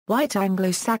White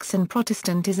Anglo-Saxon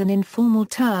Protestant is an informal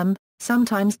term,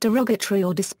 sometimes derogatory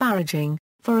or disparaging,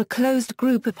 for a closed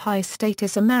group of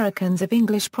high-status Americans of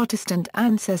English Protestant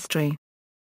ancestry.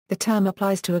 The term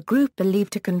applies to a group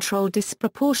believed to control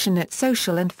disproportionate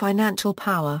social and financial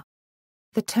power.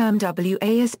 The term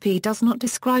WASP does not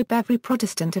describe every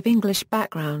Protestant of English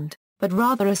background, but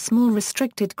rather a small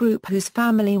restricted group whose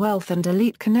family wealth and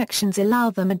elite connections allow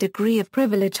them a degree of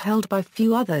privilege held by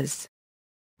few others.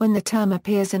 When the term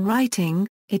appears in writing,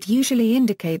 it usually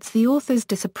indicates the author's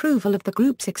disapproval of the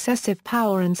group's excessive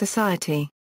power in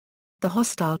society. The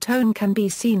hostile tone can be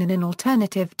seen in an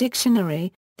alternative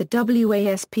dictionary. The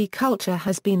WASP culture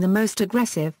has been the most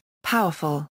aggressive,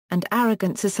 powerful, and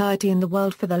arrogant society in the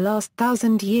world for the last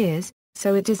 1,000 years,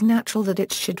 so it is natural that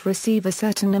it should receive a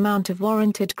certain amount of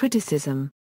warranted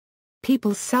criticism.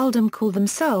 People seldom call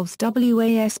themselves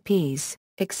WASPs,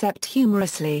 except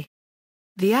humorously.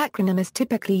 The acronym is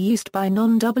typically used by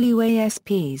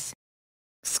non-WASPs.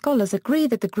 Scholars agree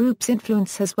that the group's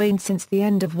influence has waned since the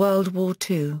end of World War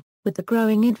II, with the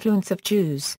growing influence of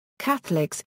Jews,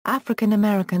 Catholics, African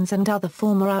Americans and other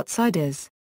former outsiders.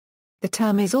 The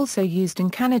term is also used in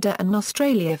Canada and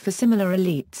Australia for similar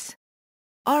elites.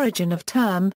 Origin of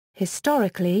term: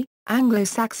 historically,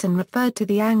 Anglo-Saxon referred to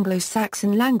the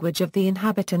Anglo-Saxon language of the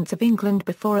inhabitants of England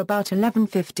before about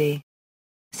 1150.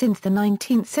 Since the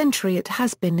 19th century it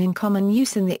has been in common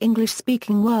use in the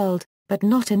English-speaking world, but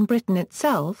not in Britain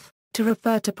itself, to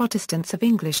refer to Protestants of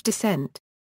English descent.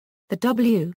 The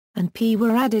W and P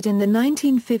were added in the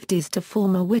 1950s to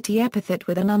form a witty epithet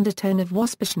with an undertone of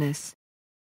waspishness.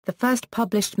 The first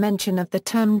published mention of the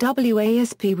term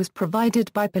WASP was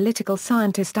provided by political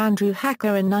scientist Andrew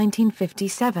Hacker in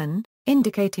 1957,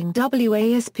 indicating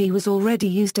WASP was already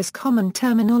used as common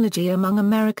terminology among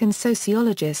American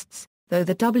sociologists. Though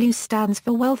the W stands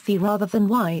for wealthy rather than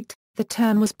white, the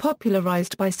term was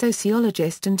popularized by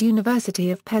sociologist and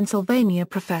University of Pennsylvania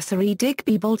professor E.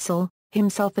 Digby Boltzell,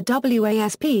 himself a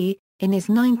WASP, in his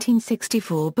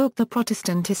 1964 book The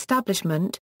Protestant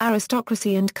Establishment,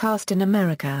 Aristocracy and Caste in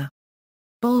America.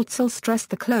 Boltzell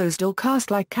stressed the closed or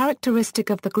caste-like characteristic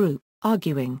of the group,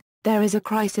 arguing, "There is a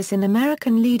crisis in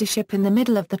American leadership in the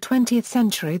middle of the 20th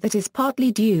century that is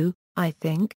partly due, I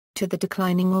think, to the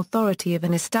declining authority of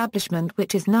an establishment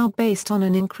which is now based on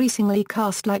an increasingly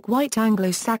caste-like white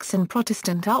Anglo-Saxon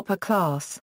Protestant upper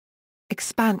class."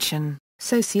 Expansion.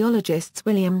 Sociologists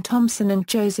William Thompson and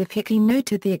Joseph Hickey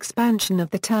noted the expansion of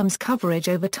the term's coverage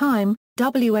over time.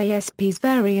 WASPs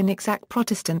vary in exact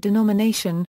Protestant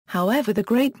denomination, however the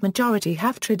great majority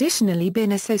have traditionally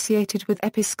been associated with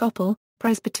Episcopal,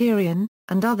 Presbyterian,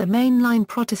 and other mainline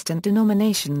Protestant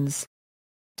denominations.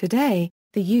 Today,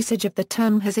 the usage of the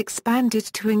term has expanded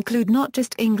to include not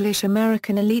just English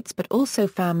American elites but also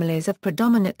families of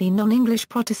predominantly non-English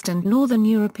Protestant Northern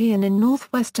European and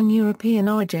Northwestern European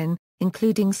origin,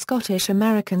 including Scottish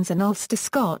Americans and Ulster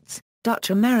Scots, Dutch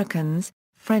Americans,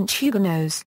 French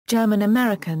Huguenots, German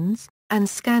Americans, and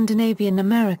Scandinavian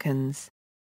Americans.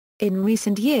 In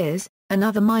recent years,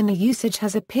 another minor usage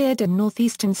has appeared in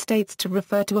northeastern states to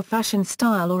refer to a fashion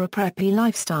style or a preppy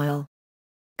lifestyle.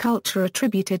 Culture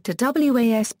attributed to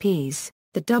WASPs.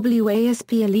 The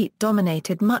WASP elite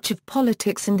dominated much of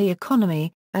politics and the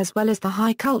economy, as well as the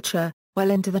high culture,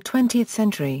 well into the 20th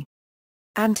century.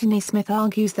 Anthony Smith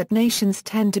argues that nations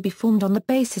tend to be formed on the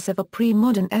basis of a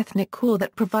pre-modern ethnic core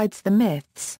that provides the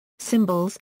myths,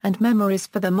 symbols, and memories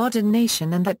for the modern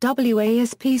nation, and that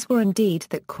WASPs were indeed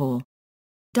that core.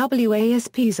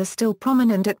 WASPs are still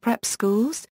prominent at prep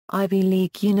schools, Ivy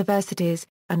League universities,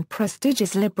 and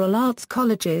prestigious liberal arts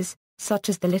colleges, such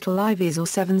as the Little Ivies or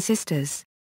Seven Sisters.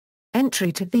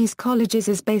 Entry to these colleges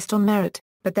is based on merit,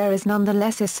 but there is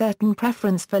nonetheless a certain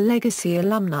preference for legacy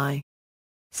alumni.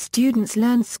 Students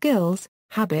learn skills,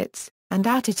 habits, and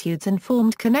attitudes and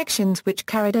formed connections which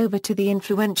carried over to the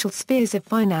influential spheres of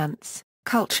finance,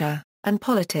 culture, and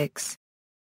politics.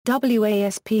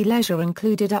 WASP leisure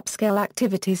included upscale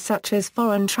activities such as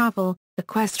foreign travel,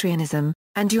 equestrianism,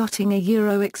 and yachting,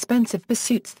 expensive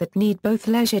pursuits that need both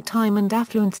leisure time and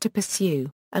affluence to pursue,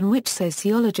 and which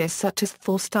sociologists such as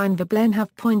Thorstein Veblen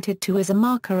have pointed to as a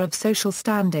marker of social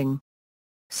standing.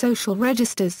 Social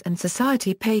registers and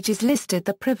society pages listed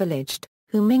the privileged,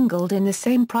 who mingled in the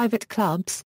same private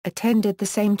clubs, attended the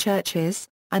same churches,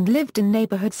 and lived in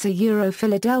neighborhoods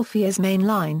Philadelphia's Main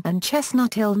Line and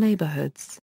Chestnut Hill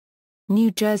neighborhoods. New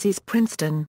Jersey's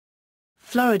Princeton.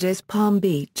 Florida's Palm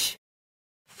Beach.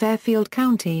 Fairfield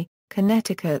County,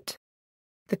 Connecticut.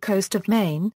 The coast of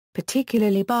Maine,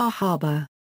 particularly Bar Harbor.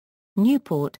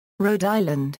 Newport, Rhode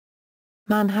Island.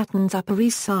 Manhattan's Upper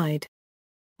East Side.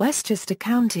 Westchester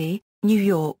County, New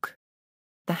York.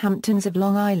 the Hamptons of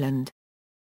Long Island,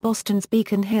 Boston's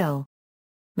Beacon Hill,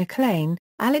 McLean,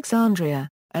 Alexandria,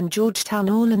 and Georgetown,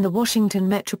 all in the Washington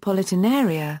metropolitan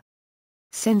area,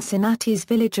 Cincinnati's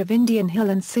Village of Indian Hill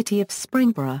and City of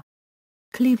Springboro,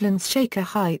 Cleveland's Shaker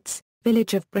Heights,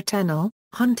 Village of Britennell,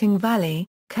 Hunting Valley,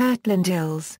 Kirtland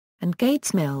Hills, and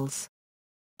Gates Mills,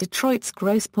 Detroit's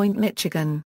Grosse Pointe,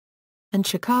 Michigan, and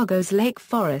Chicago's Lake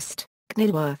Forest,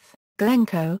 Kenilworth,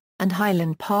 Glencoe, and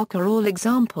Highland Park are all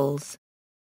examples.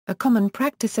 A common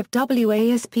practice of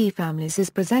WASP families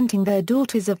is presenting their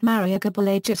daughters of marriageable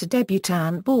age at a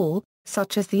debutante ball,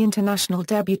 such as the International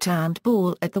Debutante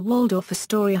Ball at the Waldorf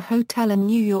Astoria Hotel in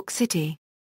New York City.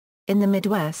 In the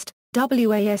Midwest,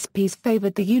 WASPs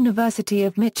favored the University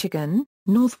of Michigan,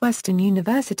 Northwestern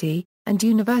University, and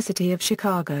University of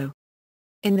Chicago.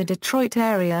 In the Detroit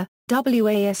area,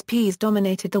 WASPs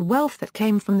dominated the wealth that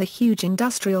came from the huge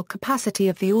industrial capacity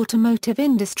of the automotive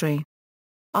industry.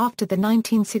 After the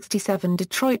 1967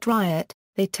 Detroit riot,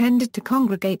 they tended to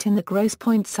congregate in the Grosse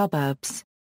Pointe suburbs.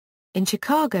 In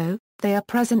Chicago, they are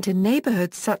present in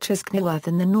neighborhoods such as Kenilworth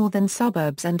in the northern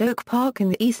suburbs and Oak Park in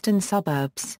the eastern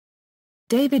suburbs.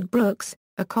 David Brooks,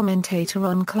 a commentator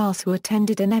on class who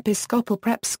attended an Episcopal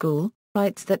prep school,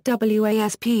 writes that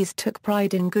WASPs took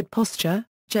pride in good posture,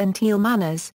 genteel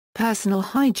manners, personal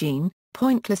hygiene,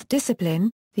 pointless discipline,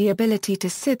 the ability to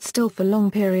sit still for long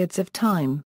periods of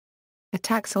time.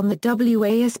 Attacks on the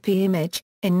WASP image.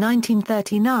 In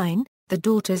 1939, the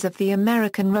Daughters of the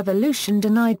American Revolution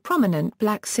denied prominent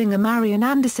black singer Marian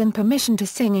Anderson permission to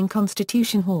sing in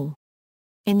Constitution Hall.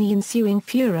 In the ensuing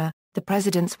furor, the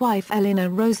president's wife Eleanor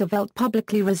Roosevelt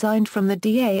publicly resigned from the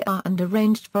DAR and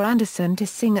arranged for Anderson to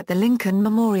sing at the Lincoln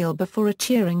Memorial before a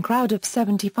cheering crowd of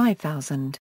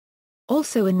 75,000.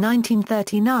 Also in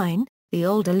 1939, the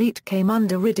old elite came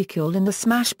under ridicule in the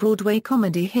smash Broadway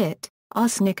comedy hit,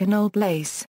 Arsenic and Old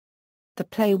Lace. The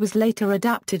play was later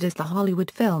adapted as the Hollywood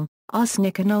film,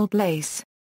 Arsenic and Old Lace.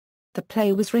 The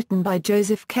play was written by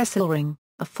Joseph Kesselring,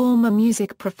 a former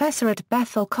music professor at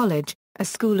Bethel College, a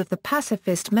school of the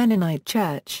Pacifist Mennonite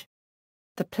Church.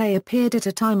 The play appeared at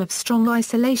a time of strong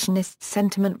isolationist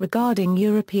sentiment regarding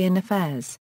European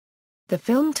affairs. The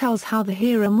film tells how the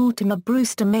hero Mortimer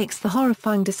Brewster makes the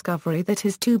horrifying discovery that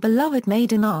his two beloved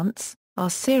maiden aunts are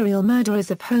serial murderers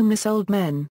of homeless old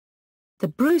men. The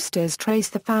Brewsters trace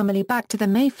the family back to the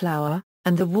Mayflower,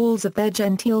 and the walls of their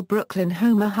genteel Brooklyn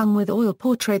home are hung with oil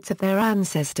portraits of their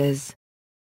ancestors.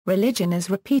 Religion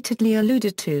is repeatedly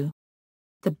alluded to.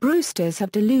 The Brewsters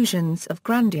have delusions of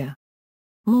grandeur.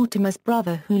 Mortimer's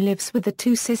brother who lives with the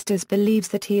two sisters believes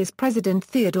that he is President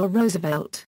Theodore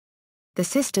Roosevelt. The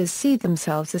sisters see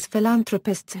themselves as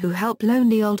philanthropists who help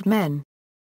lonely old men.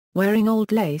 Wearing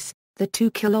old lace, the two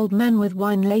kill old men with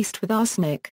wine laced with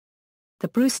arsenic. The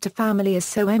Brewster family is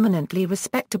so eminently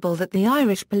respectable that the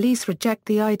Irish police reject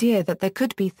the idea that there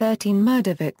could be 13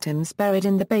 murder victims buried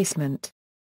in the basement.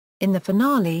 In the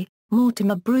finale,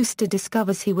 Mortimer Brewster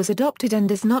discovers he was adopted and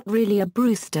is not really a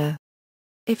Brewster.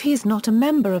 If he is not a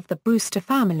member of the Brewster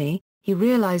family, he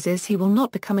realizes he will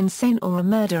not become insane or a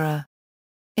murderer.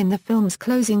 In the film's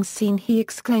closing scene he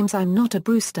exclaims, "I'm not a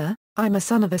Brewster, I'm a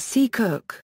son of a sea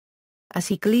cook," as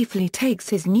he gleefully takes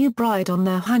his new bride on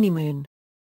their honeymoon.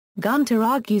 Gunter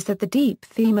argues that the deep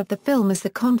theme of the film is the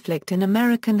conflict in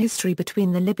American history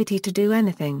between the liberty to do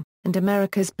anything, and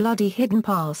America's bloody hidden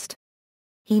past.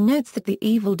 He notes that the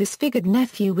evil disfigured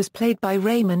nephew was played by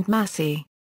Raymond Massey.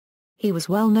 He was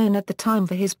well known at the time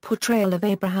for his portrayal of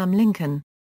Abraham Lincoln.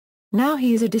 Now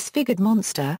he is a disfigured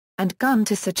monster, and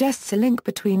Gunter suggests a link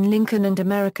between Lincoln and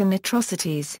American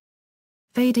atrocities.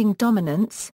 Fading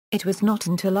dominance. It was not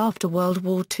until after World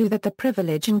War II that the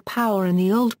privilege and power in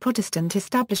the old Protestant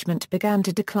establishment began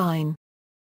to decline.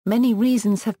 Many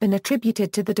reasons have been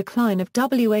attributed to the decline of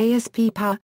WASP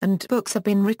power, and books have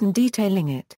been written detailing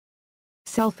it.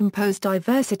 Self-imposed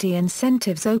diversity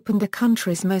incentives opened the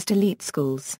country's most elite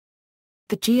schools.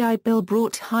 The GI Bill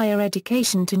brought higher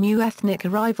education to new ethnic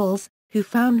arrivals, who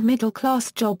found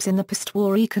middle-class jobs in the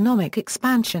post-war economic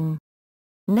expansion.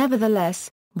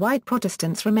 Nevertheless, white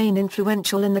Protestants remain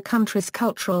influential in the country's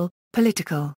cultural,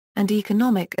 political, and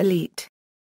economic elite.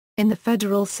 In the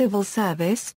federal civil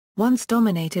service, once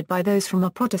dominated by those from a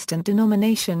Protestant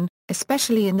denomination,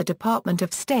 especially in the Department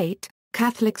of State,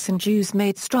 Catholics and Jews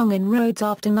made strong inroads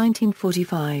after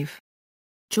 1945.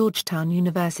 Georgetown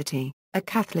University, a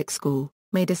Catholic school,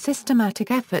 made a systematic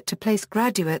effort to place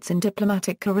graduates in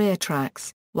diplomatic career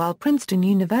tracks, while Princeton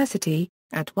University,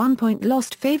 at one point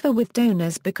lost favor with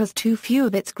donors because too few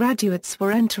of its graduates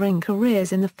were entering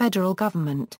careers in the federal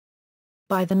government.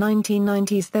 By the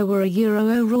 1990s there were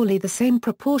overall the same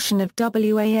proportion of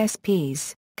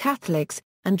WASPs, Catholics,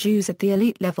 and Jews at the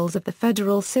elite levels of the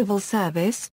federal civil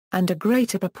service, and a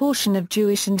greater proportion of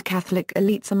Jewish and Catholic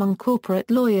elites among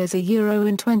corporate lawyers.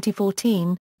 In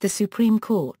 2014, the Supreme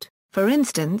Court, for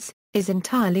instance, is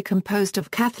entirely composed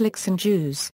of Catholics and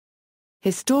Jews.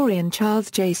 Historian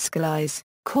Charles J. Scalise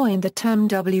coined the term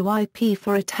WIP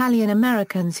for Italian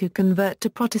Americans who convert to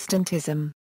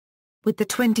Protestantism. With the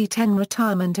 2010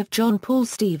 retirement of John Paul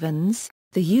Stevens,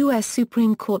 the U.S.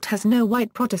 Supreme Court has no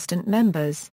white Protestant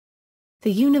members.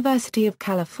 The University of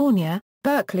California,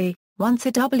 Berkeley, once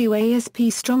a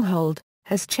WASP stronghold,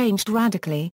 has changed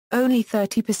radically. Only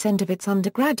 30% of its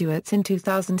undergraduates in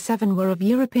 2007 were of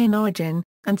European origin,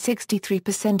 and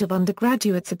 63% of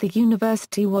undergraduates at the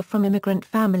university were from immigrant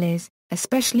families,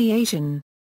 especially Asian.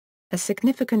 A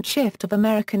significant shift of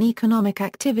American economic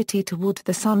activity toward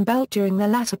the Sun Belt during the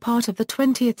latter part of the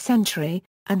 20th century,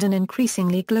 and an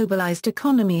increasingly globalized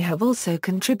economy have also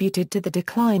contributed to the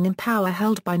decline in power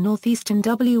held by Northeastern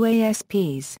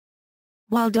WASPs.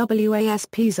 While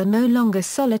WASPs are no longer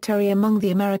solitary among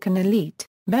the American elite,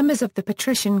 members of the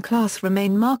patrician class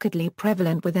remain markedly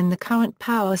prevalent within the current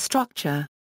power structure.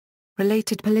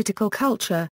 Related political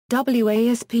culture,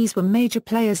 WASPs were major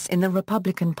players in the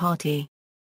Republican Party.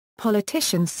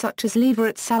 Politicians such as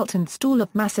Leverett Saltonstall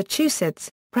of Massachusetts,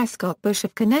 Prescott Bush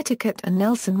of Connecticut and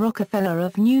Nelson Rockefeller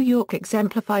of New York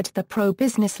exemplified the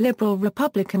pro-business liberal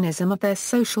republicanism of their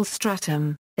social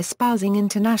stratum, espousing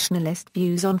internationalist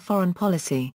views on foreign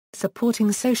policy,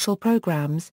 supporting social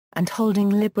programs, and holding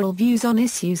liberal views on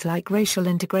issues like racial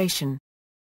integration.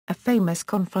 A famous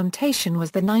confrontation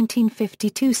was the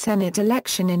 1952 Senate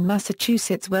election in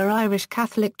Massachusetts where Irish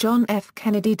Catholic John F.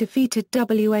 Kennedy defeated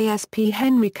WASP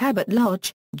Henry Cabot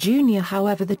Lodge, Jr.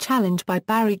 However, the challenge by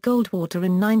Barry Goldwater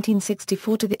in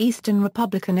 1964 to the Eastern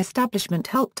Republican establishment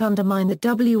helped undermine the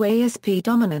WASP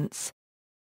dominance.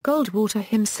 Goldwater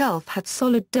himself had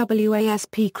solid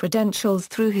WASP credentials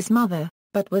through his mother,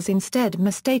 but was instead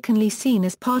mistakenly seen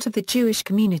as part of the Jewish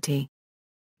community.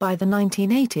 By the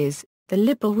 1980s, the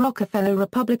liberal Rockefeller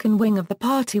Republican wing of the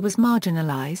party was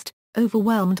marginalized,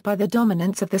 overwhelmed by the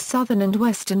dominance of the Southern and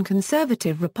Western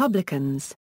conservative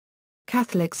Republicans.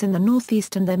 Catholics in the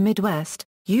Northeast and the Midwest,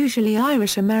 usually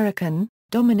Irish American,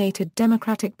 dominated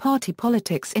Democratic Party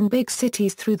politics in big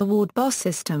cities through the ward boss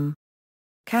system.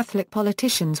 Catholic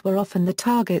politicians were often the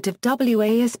target of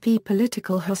WASP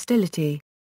political hostility.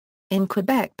 In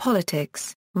Quebec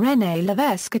politics, René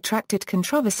Lévesque attracted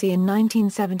controversy in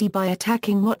 1970 by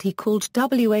attacking what he called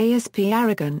WASP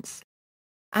arrogance.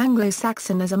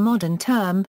 Anglo-Saxon as a modern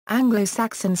term,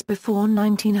 Anglo-Saxons before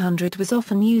 1900 was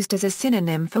often used as a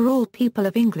synonym for all people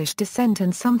of English descent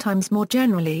and sometimes more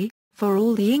generally, for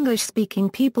all the English-speaking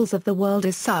peoples of the world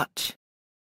as such.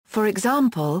 For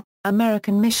example,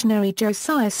 American missionary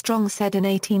Josiah Strong said in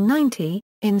 1890,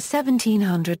 in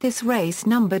 1700 this race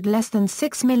numbered less than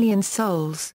 6 million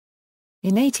souls.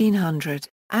 In 1800,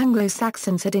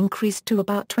 Anglo-Saxons had increased to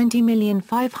about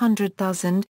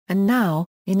 20,500,000, and now,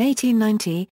 in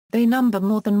 1890, they number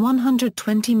more than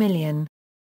 120 million.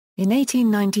 In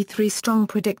 1893 Strong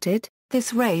predicted,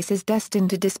 this race is destined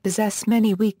to dispossess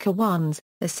many weaker ones,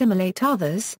 assimilate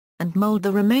others, and mold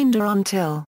the remainder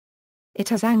until it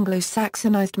has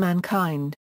Anglo-Saxonized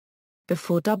mankind.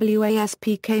 Before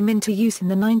WASP came into use in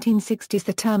the 1960s,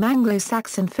 the term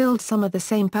Anglo-Saxon filled some of the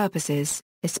same purposes,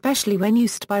 especially when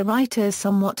used by writers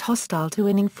somewhat hostile to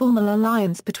an informal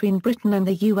alliance between Britain and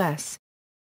the US.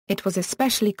 It was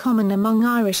especially common among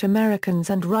Irish Americans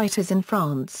and writers in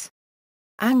France.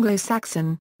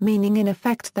 Anglo-Saxon, meaning in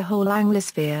effect the whole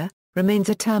Anglosphere, remains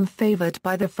a term favored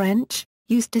by the French,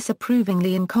 used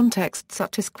disapprovingly in contexts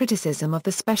such as criticism of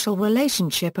the special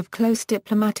relationship of close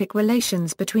diplomatic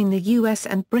relations between the US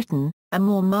and Britain, a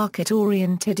more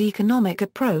market-oriented economic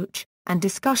approach, and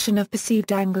discussion of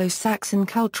perceived Anglo-Saxon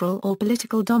cultural or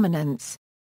political dominance.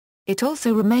 It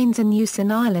also remains in use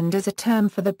in Ireland as a term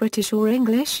for the British or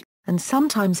English, and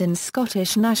sometimes in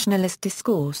Scottish nationalist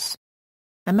discourse.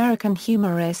 American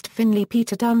humorist Finlay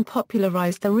Peter Dunne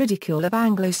popularized the ridicule of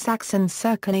Anglo-Saxons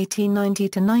circa 1890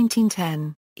 to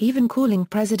 1910, even calling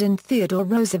President Theodore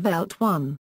Roosevelt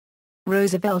one.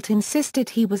 Roosevelt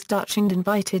insisted he was Dutch and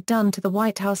invited Dunne to the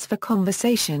White House for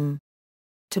conversation.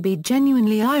 To be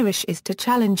genuinely Irish is to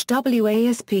challenge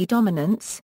WASP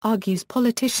dominance, argues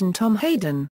politician Tom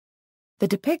Hayden. The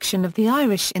depiction of the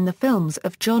Irish in the films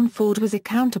of John Ford was a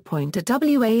counterpoint to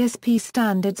WASP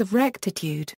standards of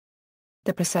rectitude.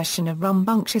 The procession of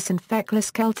rambunctious and feckless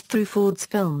Celts through Ford's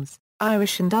films,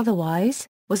 Irish and otherwise,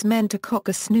 was meant to cock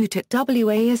a snoot at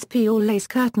WASP or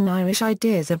lace-curtain Irish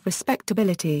ideas of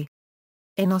respectability.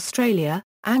 In Australia,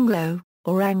 Anglo,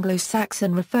 or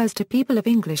Anglo-Saxon refers to people of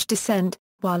English descent,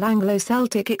 while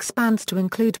Anglo-Celtic expands to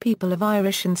include people of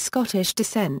Irish and Scottish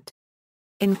descent.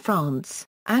 In France,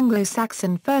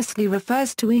 Anglo-Saxon firstly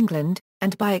refers to England,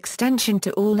 and by extension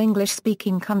to all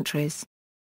English-speaking countries.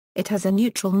 It has a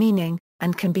neutral meaning,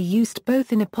 and can be used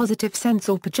both in a positive sense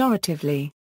or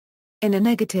pejoratively. In a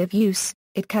negative use,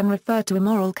 it can refer to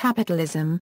immoral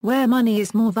capitalism, where money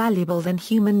is more valuable than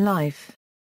human life.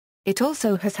 It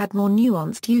also has had more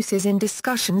nuanced uses in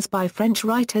discussions by French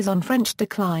writers on French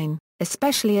decline,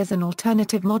 especially as an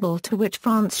alternative model to which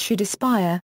France should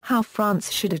aspire, how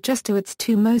France should adjust to its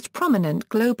two most prominent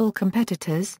global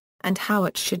competitors, and how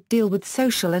it should deal with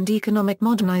social and economic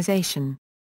modernization.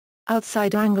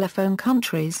 Outside Anglophone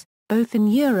countries, both in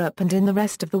Europe and in the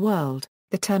rest of the world,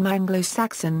 the term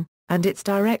Anglo-Saxon, and its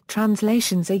direct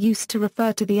translations are used to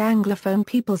refer to the Anglophone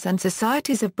peoples and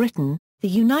societies of Britain, the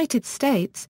United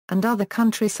States, and other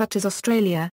countries such as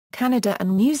Australia, Canada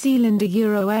and New Zealand are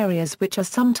Euro areas which are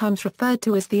sometimes referred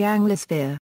to as the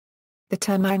Anglosphere. The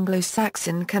term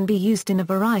Anglo-Saxon can be used in a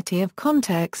variety of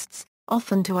contexts,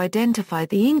 often to identify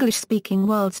the English-speaking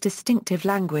world's distinctive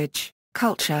language,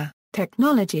 culture,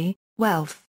 technology,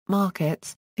 wealth,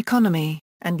 markets, economy,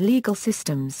 and legal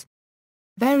systems.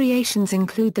 Variations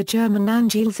include the German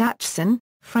Anglo-Saxon,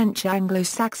 French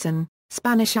Anglo-Saxon,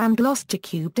 Spanish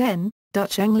Anglo-Saxon,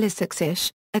 Dutch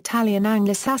Anglo-Saxish, Italian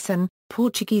Anglo-Saxon,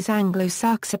 Portuguese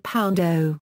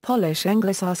Anglo-Saxon, Polish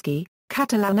Anglo-Saski,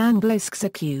 Catalan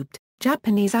Anglo-Saxon,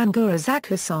 Japanese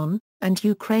Anglo-Saxon, and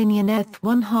Ukrainian eth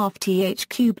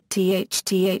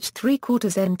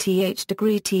 3/4 nth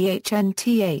degree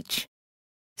nth.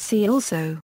 See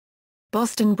also: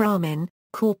 Boston Brahmin,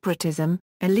 corporatism,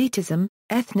 elitism,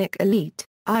 ethnic elite,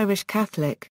 Irish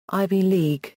Catholic, Ivy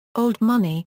League, old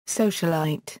money,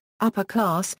 socialite, upper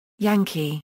class,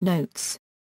 Yankee. Notes.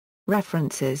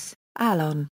 References: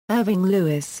 Allon, Irving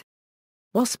Lewis.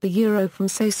 WASP, a Euro from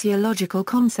Sociological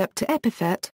Concept to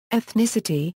Epithet,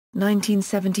 Ethnicity,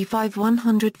 1975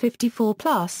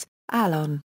 154+,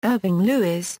 Allon, Irving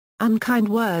Lewis, Unkind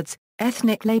Words,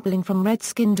 Ethnic Labeling from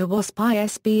Redskin to WASP,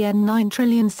 ISBN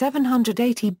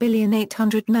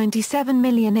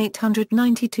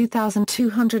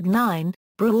 9780897892209,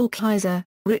 Brookhiser,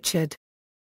 Richard.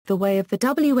 The Way of the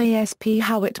WASP: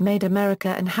 How It Made America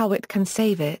and How It Can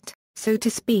Save It, so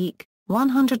to speak,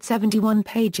 171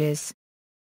 pages.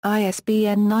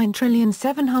 ISBN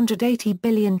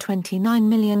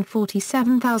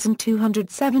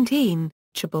 9780029047217,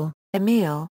 Chabal,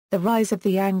 Emile, The Rise of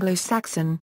the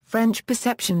Anglo-Saxon, French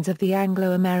Perceptions of the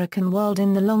Anglo-American World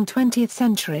in the Long 20th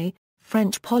Century,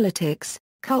 French Politics,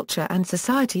 Culture and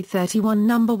Society 31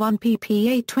 No. 1 pp.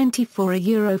 824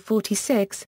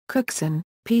 €46, Cookson,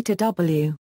 Peter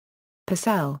W.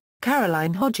 Purcell,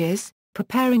 Caroline Hodges,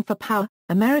 Preparing for Power,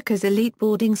 America's Elite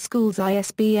Boarding Schools,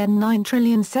 ISBN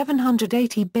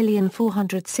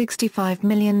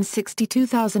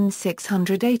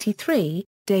 9780465062683,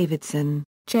 Davidson,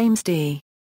 James D.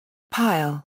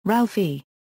 Pyle, Ralph E.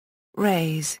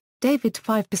 Rays, David.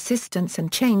 5 Persistence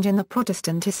and Change in the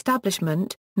Protestant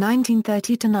Establishment,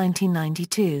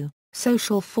 1930–1992,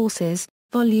 Social Forces,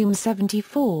 Volume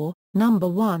 74, No.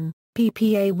 1,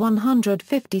 ppA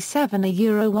 157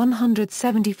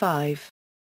 €175.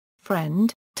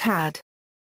 Friend, Tad.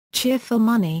 Cheerful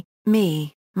Money,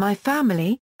 Me, My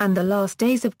Family, and the Last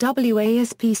Days of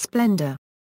WASP Splendor.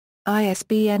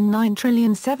 ISBN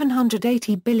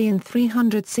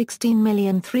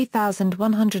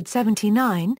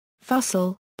 9780316003179,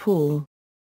 Fussell, Paul.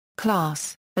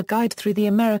 Class, A Guide Through the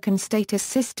American Status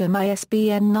System,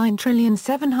 ISBN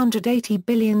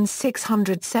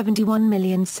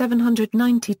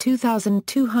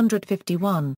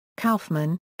 9780671792251,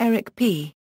 Kaufman, Eric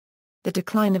P. The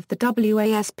Decline of the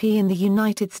WASP in the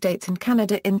United States and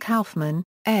Canada in Kaufman,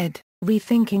 ed.,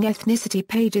 Rethinking Ethnicity,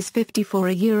 pages 54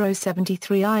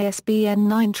 €73, ISBN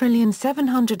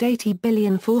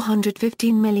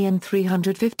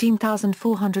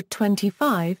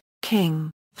 9780415315425,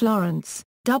 King, Florence,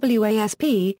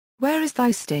 WASP, Where is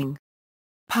Thy Sting?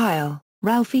 Pyle,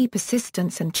 Ralph E.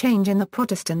 Persistence and Change in the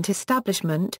Protestant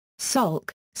Establishment,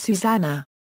 Salk, Susanna.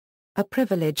 A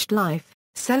Privileged Life,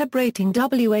 Celebrating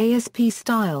WASP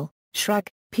Style, Schrag,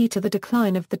 Peter. The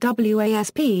Decline of the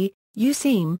WASP,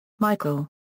 Useem, Michael.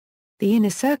 The Inner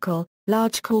Circle,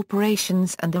 Large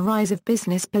Corporations and the Rise of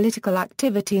Business Political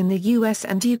Activity in the US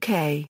and UK.